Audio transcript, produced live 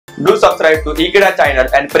Do subscribe to Ekeeda channel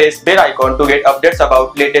and press bell icon to get updates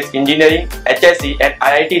about latest engineering, HSC and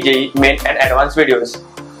IIT JEE main and advanced videos.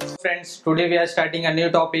 Friends, today we are starting a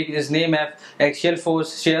new topic is name of axial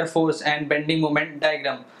force, shear force and bending moment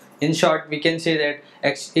diagram. In short, we can say that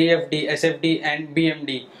AFD, SFD and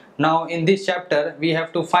BMD. Now in this chapter we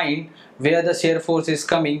have to find where the shear force is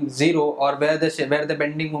coming 0 or where the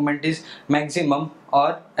bending moment is maximum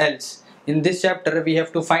or else. In this chapter we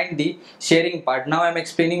have to find the shearing part. Now I am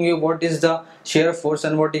explaining you what is the shear force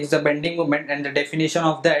and what is the bending moment and the definition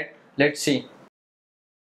of that. Let's see.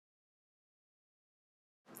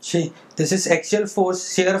 See, this is axial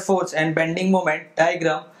force, shear force and bending moment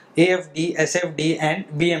diagram, AFD, SFD and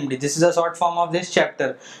BMD. This is a short form of this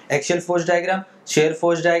chapter. Axial force diagram, shear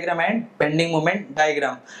force diagram and bending moment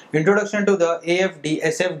diagram. Introduction to the AFD,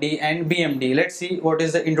 SFD and BMD. Let's see what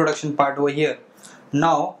is the introduction part over here.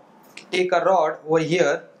 Now take a rod over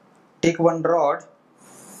here, take one rod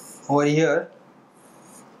over here,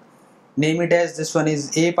 name it as this one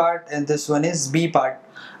is A part and this one is B part.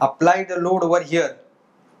 Apply the load over here.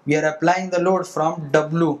 We are applying the load from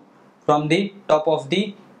W, from the top of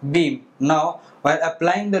the beam. Now while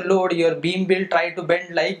applying the load, your beam will try to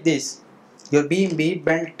bend like this. Your beam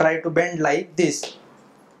will try to bend like this.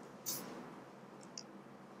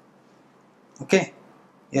 Okay,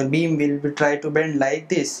 your beam will try to bend like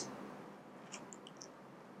this.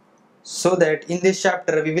 So that in this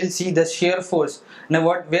chapter we will see the shear force. Now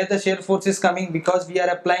where the shear force is coming, because we are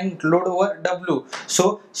applying load over W,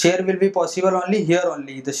 so shear will be possible only here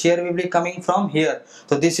only. The shear will be coming from here.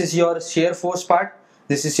 So this is your shear force part,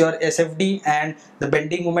 this is your SFD, and the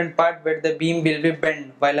bending moment part where the beam will be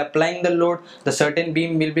bent. While applying the load, the certain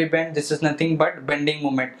beam will be bent. This is nothing but bending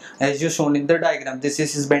moment as you shown in the diagram. This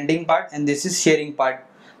is his bending part and this is shearing part.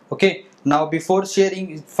 Okay, now before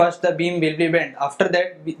shearing, first the beam will be bent. After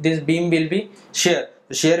that this beam will be shear.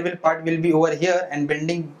 The shear part will be over here and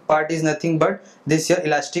bending part is nothing but this here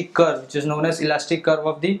elastic curve, which is known as elastic curve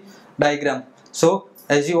of the diagram. So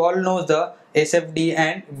as you all know the SFD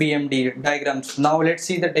and BMD diagrams. Now let's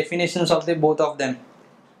see the definitions of the both of them.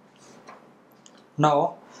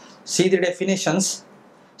 Now see the definitions.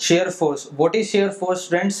 Shear force. What is shear force,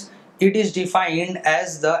 friends? It is defined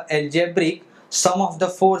as the algebraic sum of the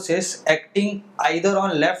forces acting either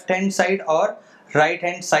on left hand side or right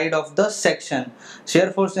hand side of the section.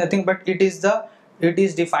 Shear force is nothing but it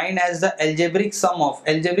is defined as the algebraic sum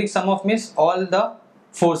of means all the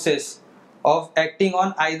forces of acting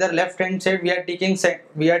on either left hand side. We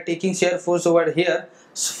are taking shear force over here.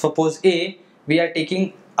 Suppose A, we are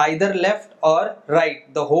taking either left or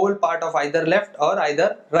right, the whole part of either left or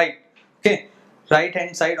either right. Okay, right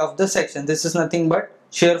hand side of the section. This is nothing but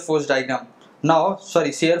shear force diagram. Now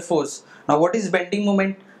shear force. Now what is bending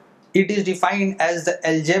moment? It is defined as the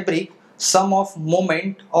algebraic sum of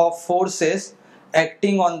moment of forces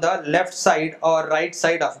acting on the left side or right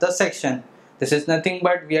side of the section. This is nothing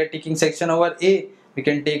but we are taking section over A, we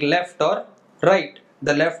can take left or right.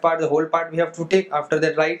 The left part, the whole part we have to take. After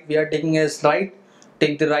that right we are taking as right,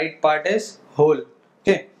 take the right part as whole.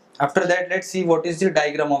 Okay, after that let's see what is the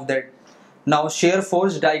diagram of that. Now shear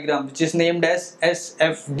force diagram, which is named as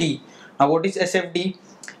SFD. Now what is SFD?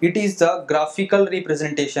 It is the graphical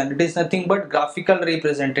representation. It is nothing but graphical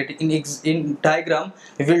represented. In diagram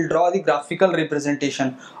we will draw the graphical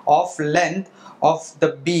representation of length of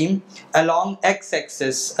the beam along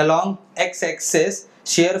x-axis. Along x-axis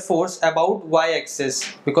shear force about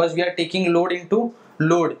y-axis, because we are taking load into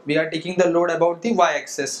load. We are taking the load about the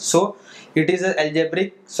y-axis. So it is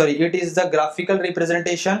the graphical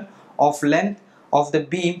representation of length of the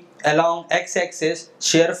beam along x-axis,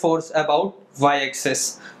 shear force about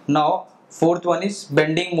y-axis. Now fourth one is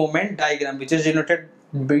bending moment diagram, which is denoted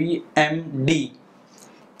BMD.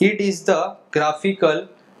 It is the graphical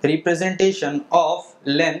representation of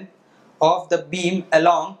length of the beam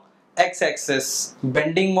along x-axis,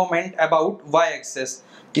 bending moment about y-axis.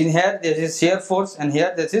 In here this is shear force and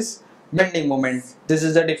here this is bending moment. This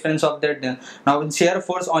is the difference of that. Now in shear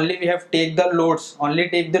force only we have take the loads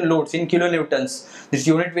in kilonewtons. This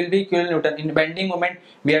unit will be kilonewton. In bending moment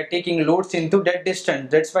we are taking loads into that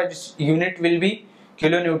distance. That's why this unit will be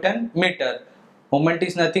kilonewton meter. Moment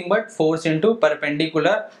is nothing but force into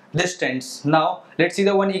perpendicular distance. Now let's see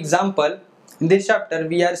the one example. In this chapter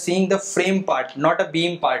we are seeing the frame part, not a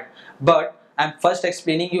beam part, but I am first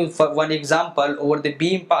explaining you for one example over the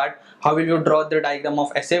beam part, how will you draw the diagram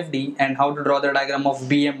of SFD and how to draw the diagram of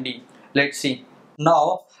BMD. Let's see.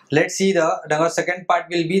 Now let's see the second part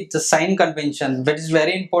will be the sign convention, which is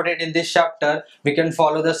very important in this chapter. We can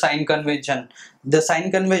follow the sign convention. The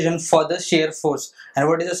sign convention for the shear force. And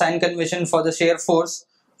what is the sign convention for the shear force?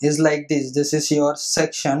 is like this. This is your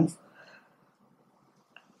section.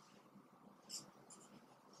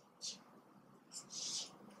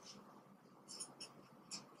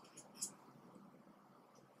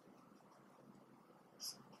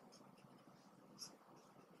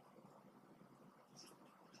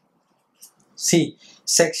 See,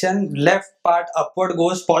 section left part upward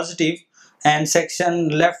goes positive and section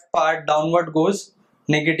left part downward goes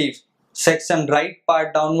negative. Section right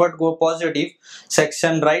part downward go positive,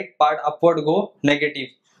 section right part upward go negative,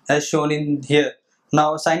 as shown in here.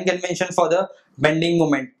 Now sign convention for the bending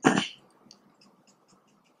moment.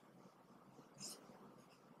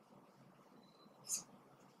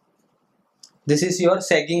 This is your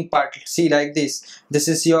sagging part. See, like this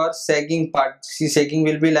is your sagging part. See, sagging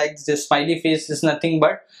will be like the smiley face is nothing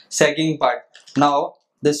but sagging part. Now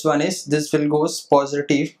this one is, this will goes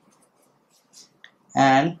positive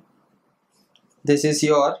and this is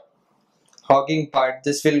your hogging part,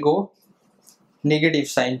 this will go negative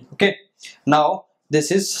sign. Okay, now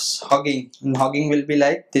this is hogging and hogging will be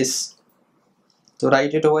like this. So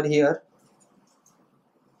write it over here,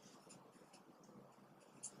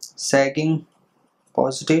 sagging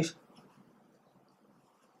positive,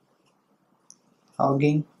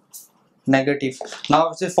 hogging negative. Now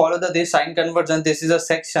if you follow the this sign conversion, this is a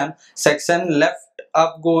section left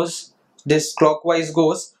up goes, this clockwise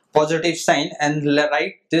goes positive sign, and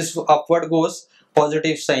right this upward goes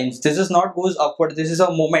positive signs. This is not goes upward, this is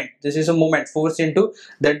a moment, this is a moment force into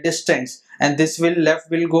the distance, and this will left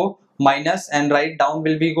will go minus and right down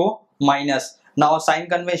will be go minus. Now sign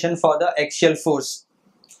convention for the axial force.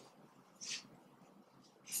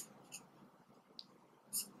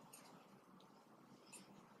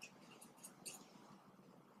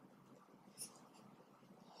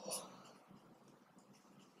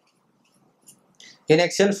 In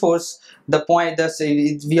axial force, the point that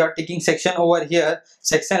we are taking section over here,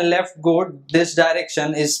 section left go this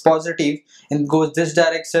direction is positive and goes this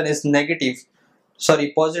direction is negative,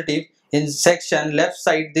 sorry positive. In section left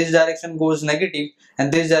side this direction goes negative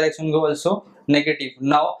and this direction go also negative.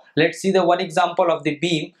 Now let's see the one example of the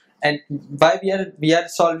beam, and why we are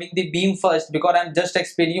solving the beam first, because I'm just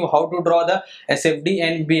explaining you how to draw the SFD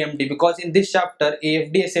and BMD, because in this chapter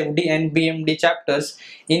AFD, SFD and BMD chapters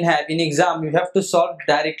in exam you have to solve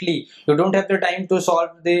directly. You don't have the time to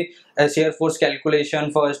solve the shear force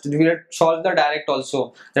calculation first. We will solve the direct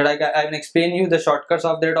also, that I will explain you the shortcuts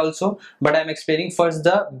of that also, but I'm explaining first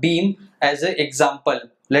the beam as an example.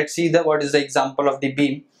 Let's see the what is the example of the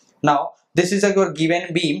beam. Now this is a your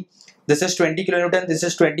given beam. This is 20 kilonewton, this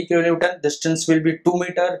is 20 kilonewton, distance will be 2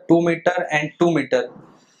 meter, 2 meter and 2 meter.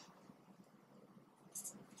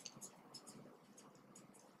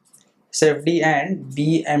 SFD and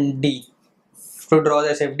BMD. To draw the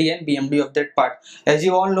SFD and BMD of that part. As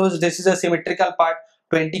you all know, this is a symmetrical part,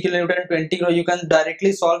 20 kilonewton, 20 kilo. You can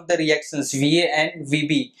directly solve the reactions VA and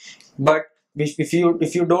VB. But if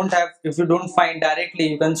you don't find directly,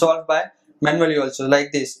 you can solve by manually also,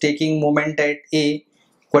 like this, taking moment at A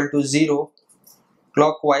equal to 0,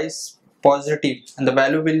 clockwise positive, and the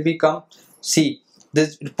value will become C.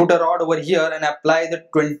 This, put a rod over here and apply the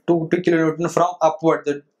 22 kilonewton from upward.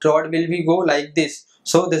 The rod will be go like this.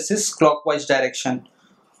 So this is clockwise direction.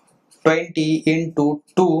 20 into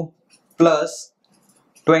 2 plus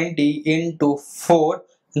 20 into 4.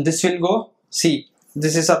 This will go, see,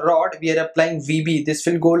 this is a rod, we are applying VB. This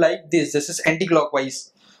will go like this. This is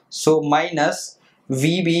anti-clockwise. So minus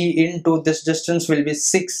VB into this distance will be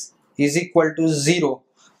 6 is equal to 0.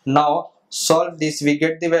 Now solve this, we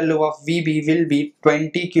get the value of VB will be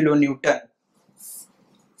 20 kilonewton.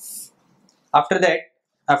 After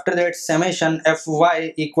that summation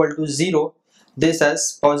Fy equal to 0, this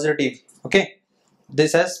as positive. Okay,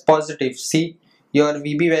 this as positive. See, your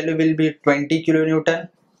VB value will be 20 kilonewton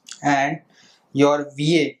and your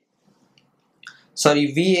VA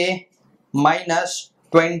minus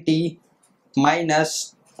 20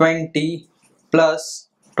 plus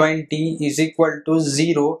 20 is equal to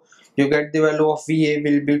 0. You get the value of VA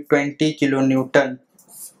will be 20 kilonewton.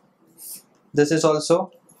 This is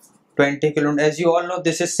also 20 kilonewton. As you all know,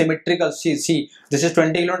 this is symmetrical. See, this is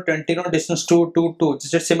 20 kilonewton, 20 kilonewton, distance 2, 2, 2.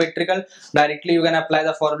 This is symmetrical. Directly you can apply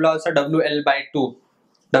the formula also, WL by 2.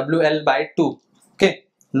 WL by 2. Okay.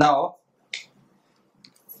 Now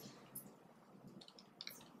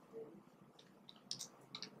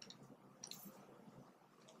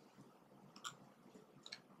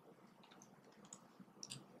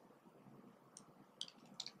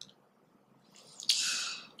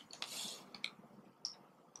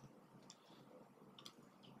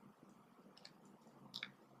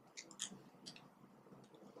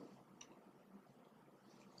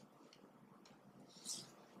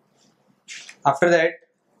After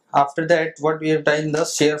that what we have done, the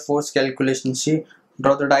shear force calculation. See,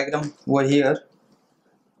 draw the diagram over here.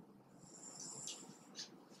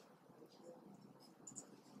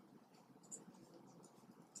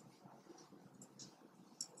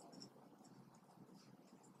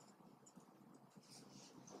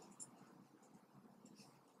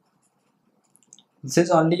 This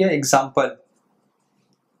is only an example.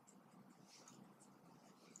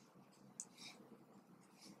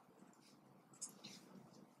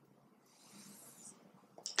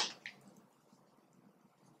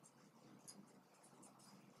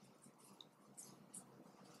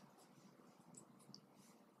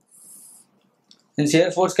 In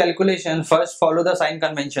shear force calculation, first follow the sign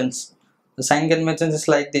conventions. The sign conventions is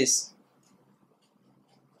like this.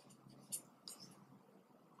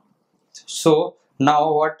 So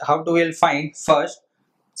now how do we find? First,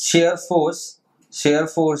 shear force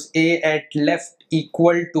A at left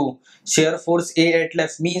equal to shear force A at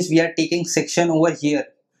left means we are taking section over here,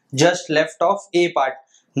 just left of A part.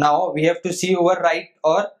 Now we have to see over right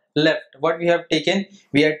or left. What we have taken?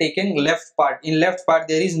 We are taking left part. In left part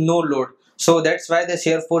there is no load, so that's why the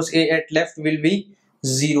shear force A at left will be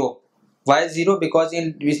 0. Why 0? Because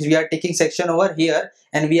we are taking section over here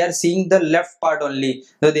and we are seeing the left part only,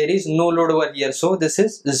 so there is no load over here, so this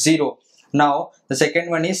is 0. Now the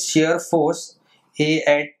second one is shear force A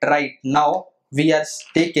at right. Now we are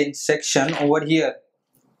taking section over here.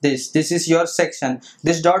 This is your section.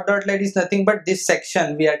 This dot line is nothing but this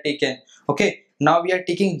section we are taking. Okay, now we are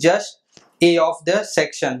taking just A of the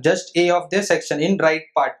section, in right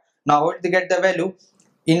part. Now what to get the value?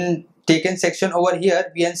 In taken section over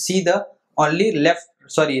here we can see the only left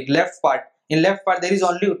part. In left part there is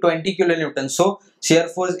only 20 kilonewton, so shear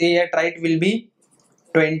force A at right will be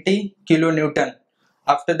 20 kilonewton.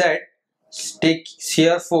 After that, take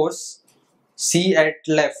shear force C at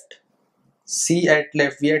left. We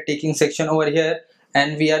are taking section over here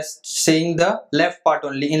and we are saying the left part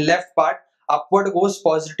only. In left part, upward goes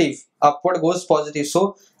positive,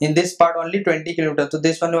 so in this part only 20 kilonewton, so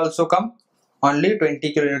this one will also come only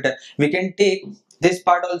 20 kilonewton. We can take this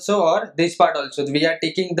part also or this part also. We are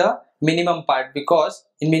taking the minimum part because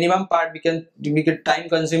in minimum part we can time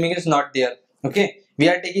consuming is not there. Okay, we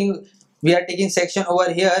are taking section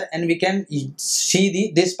over here and we can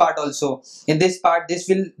see this part also. In this part this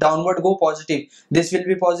will downward go positive, this will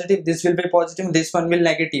be positive, this one will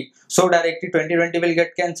negative, so directly 20 will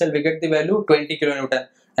get cancelled. We get the value 20 kilonewton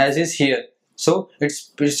as is here. So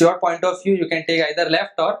it's your point of view, you can take either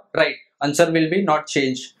left or right, answer will be not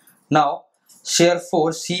changed. Now shear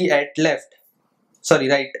force C at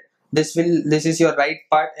right, this is your right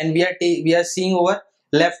part and we are seeing over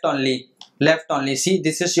left only. See,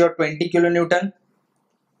 this is your 20 kilonewton,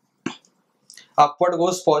 upward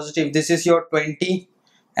goes positive, this is your 20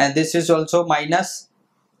 and this is also minus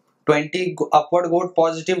 20, upward go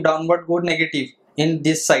positive, downward go negative in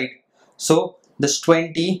this side. So this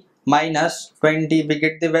 20 minus 20, we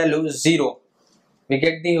get the value 0. We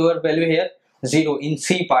get the value here 0 in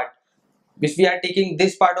C part. If we are taking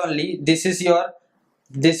this part only, this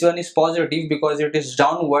one is positive because it is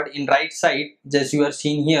downward in right side, just you are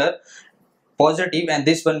seeing here positive, and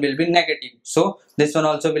this one will be negative, so this one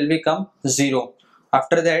also will become 0.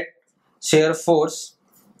 After that, shear force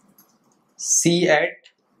D at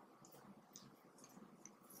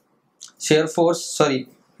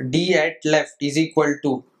left is equal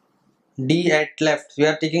to D at left. We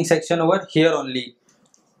are taking section over here only.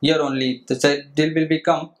 It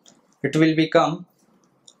will become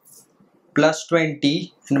plus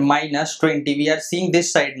 20 and minus 20. We are seeing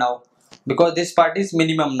this side now because this part is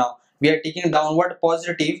minimum. Now we are taking downward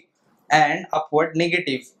positive and upward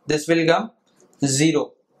negative. This will come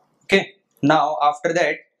 0. Okay. Now after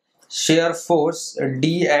that, shear force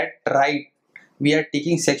D at right. We are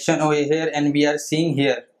taking section over here and we are seeing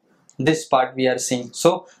here this part we are seeing.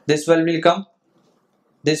 So this will come.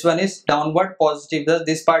 This one is downward positive. Thus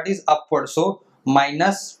this part is upward. So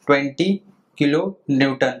minus 20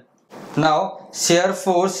 kilonewton. Now shear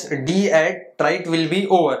force D at right will be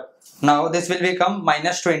over. Now this will become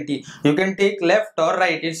minus 20. You can take left or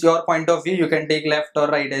right. It's your point of view. You can take left or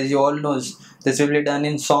right, as you all knows. This will be done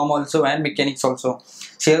in SOM also and mechanics also.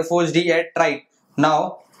 Shear force D at right.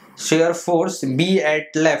 Now shear force B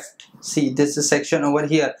at left. See, this is section over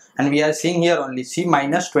here and we are seeing here only. See,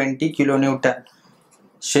 minus 20 kilonewton.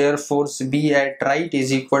 Shear force B at right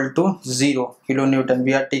is equal to 0 kilonewton.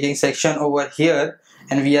 We are taking section over here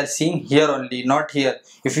and we are seeing here only, not here.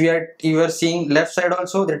 If you are seeing left side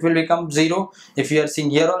also, that will become 0. If you are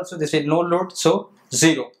seeing here also, this is no load, so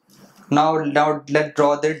 0. Now let's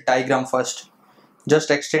draw the diagram first.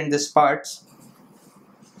 Just extend this part.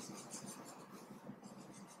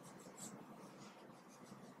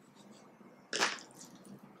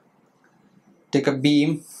 take a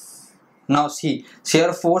beam. Now see,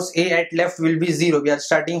 shear force A at left will be 0. We are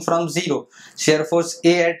starting from 0. Shear force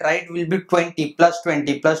A at right will be 20 plus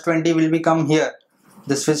 20 plus 20 will become here.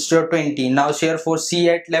 This is your 20. Now shear force C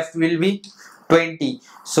at left will be 20.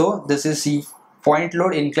 So this is C. Point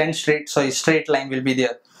load inclined straight line will be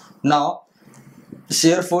there. Now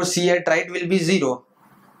shear force C at right will be 0.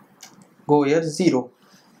 Go here 0.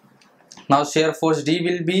 Now shear force D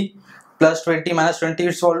will be plus 20 minus 20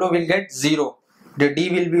 its follow will get 0. The D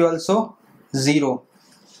will be also 0.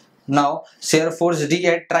 Now shear force D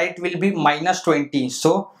at right will be minus 20.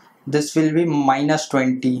 So this will be minus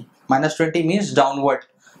 20. Minus 20 means downward.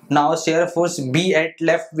 Now shear force B at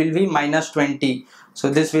left will be minus 20. So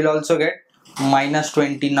this will also get minus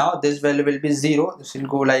 20. Now this value will be 0. This will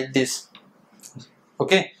go like this.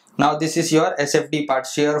 Okay. Now this is your SFD part,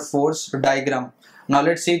 shear force diagram. Now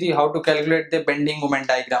let's see how to calculate the bending moment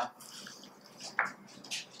diagram.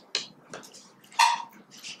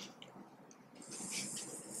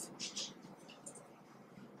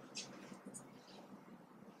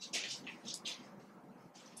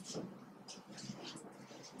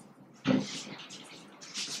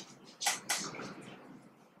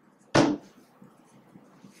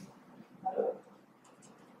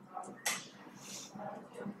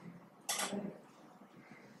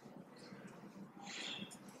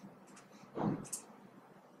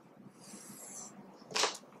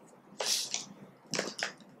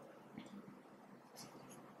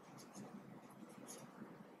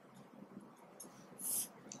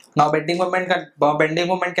 Now bending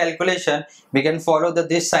moment calculation, we can follow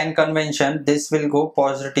this sign convention. This will go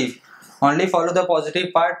positive. Only follow the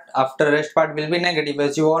positive part, after rest part will be negative,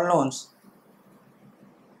 as you all know.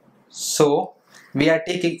 So we are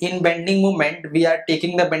taking in bending moment, we are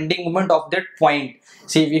taking the bending moment of that point.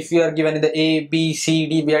 See, if you are given the A, B, C,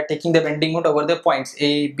 D, we are taking the bending moment over the points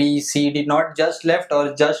A, B, C, D, not just left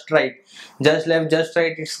or just right. Just left, just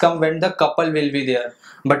right, it's come when the couple will be there.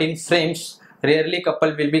 But in frames, rarely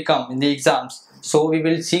couple will become in the exams. So we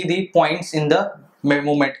will see the points in the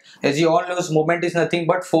moment. As you all know, moment is nothing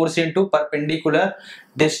but force into perpendicular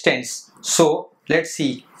distance. So let's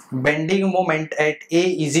see, bending moment at A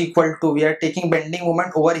is equal to, we are taking bending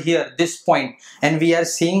moment over here, this point, and we are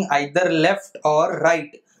seeing either left or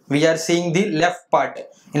right. We are seeing the left part.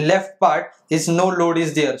 In left part is no load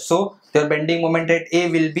is there, so your bending moment at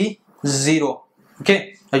A will be 0.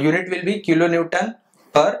 Okay, a unit will be kilonewton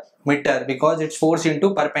per meter because it's force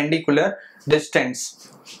into perpendicular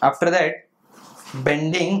distance. After that,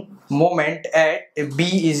 bending moment at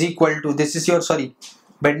B is equal to, this is your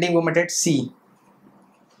bending moment at C.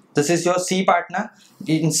 This is your C part na.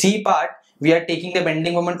 In C part, we are taking the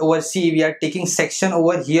bending moment over C. We are taking section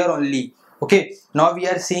over here only. Okay. Now we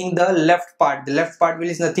are seeing the left part. The left part will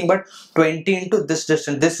is nothing but 20 into this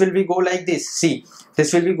distance. This will be go like this. See,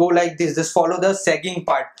 this will be go like this. This follow the sagging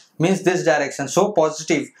part, means this direction. So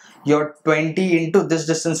positive. Your 20 into this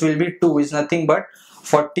distance will be 2, is nothing but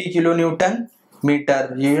 40 kilonewton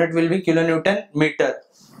meter. Unit will be kilonewton meter.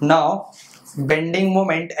 Now bending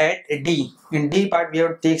moment at D. In D part, we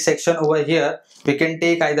have to take section over here. We can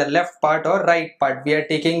take either left part or right part. We are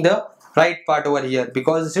taking the right part over here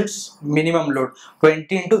because it's minimum load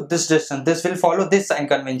 20 into this distance. This will follow this sign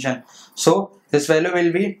convention. So this value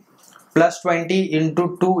will be plus 20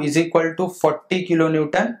 into 2 is equal to 40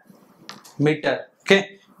 kilonewton meter.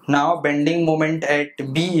 Okay. Now bending moment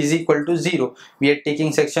at B is equal to 0. We are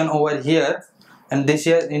taking section over here, and this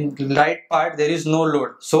here in right part there is no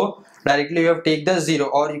load. So directly you have to take the 0,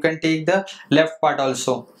 or you can take the left part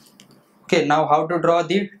also. Okay, now how to draw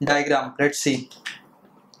the diagram? Let's see.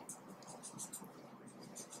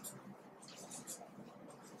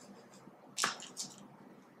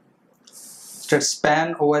 Let's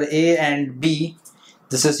span over A and B.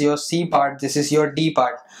 This is your C part, this is your D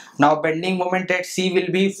part. Now bending moment at C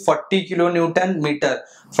will be 40 kilonewton meter.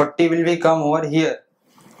 40 will be come over here.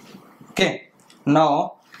 Okay.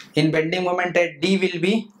 Now in bending moment at D will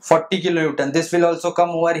be 40 kilonewton. This will also come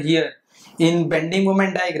over here. In bending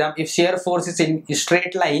moment diagram, if shear force is in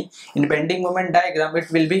straight line, in bending moment diagram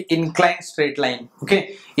it will be inclined straight line.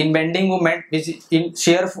 Okay. In bending moment, in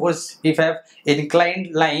shear force, if I have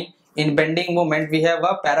inclined line, in bending moment we have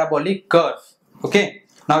a parabolic curve. Okay.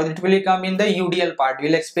 Now it will come in the UDL part. We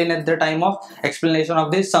will explain at the time of explanation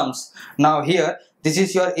of these sums. Now here, this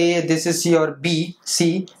is your A, this is your B,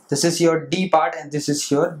 C, this is your D part, and this is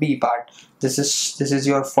your B part. This is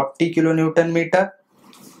your 40 kilonewton meter.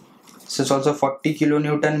 This is also 40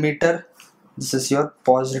 kilonewton meter. This is your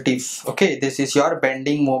positive. Okay, this is your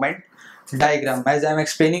bending moment diagram. As I am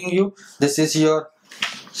explaining you, this is your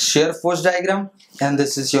shear force diagram, and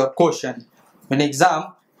this is your quotient. In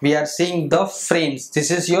exam, we are seeing the frames.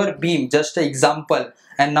 This is your beam, just an example.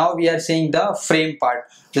 And now we are seeing the frame part.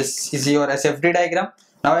 This is your SFD diagram.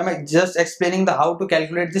 Now I am just explaining the how to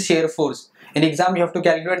calculate the shear force. In exam you have to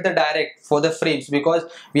calculate the direct for the frames, because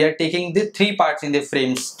we are taking the 3 parts in the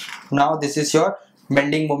frames. Now this is your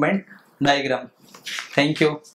bending moment diagram. Thank you.